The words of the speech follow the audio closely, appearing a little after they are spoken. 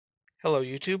Hello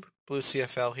YouTube, Blue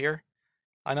CFL here.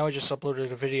 I know I just uploaded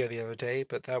a video the other day,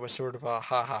 but that was sort of a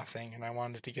haha thing and I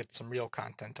wanted to get some real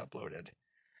content uploaded.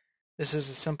 This is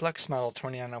a Simplex model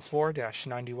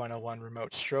 2904-9101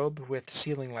 remote strobe with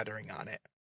ceiling lettering on it.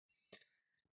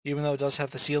 Even though it does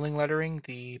have the ceiling lettering,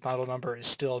 the model number is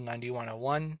still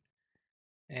 9101,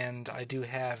 and I do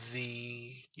have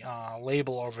the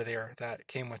label over there that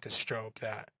came with the strobe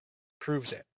that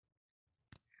proves it.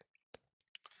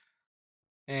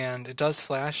 And it does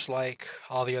flash like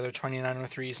all the other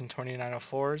 2903s and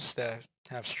 2904s that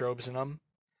have strobes in them.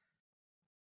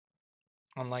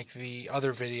 Unlike the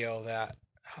other video that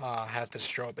had the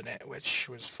strobe in it, which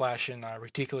was flashing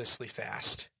ridiculously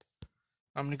fast.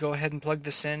 I'm going to go ahead and plug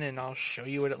this in and I'll show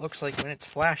you what it looks like when it's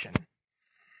flashing.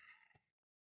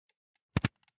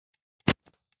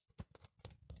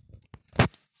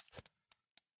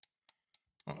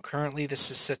 Well, currently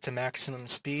this is set to maximum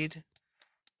speed.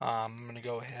 I'm going to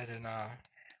go ahead and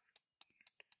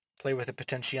play with the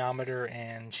potentiometer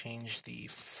and change the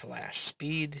flash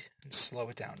speed and slow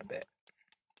it down a bit.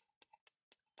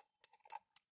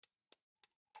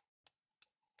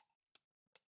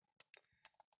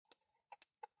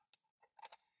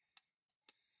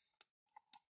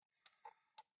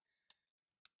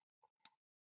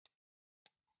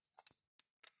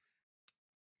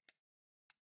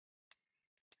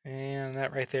 And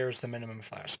that right there is the minimum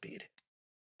flash speed.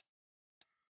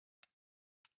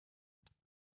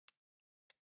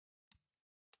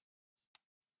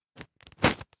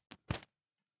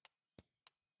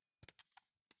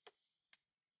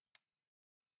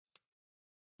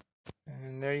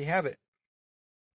 And there you have it.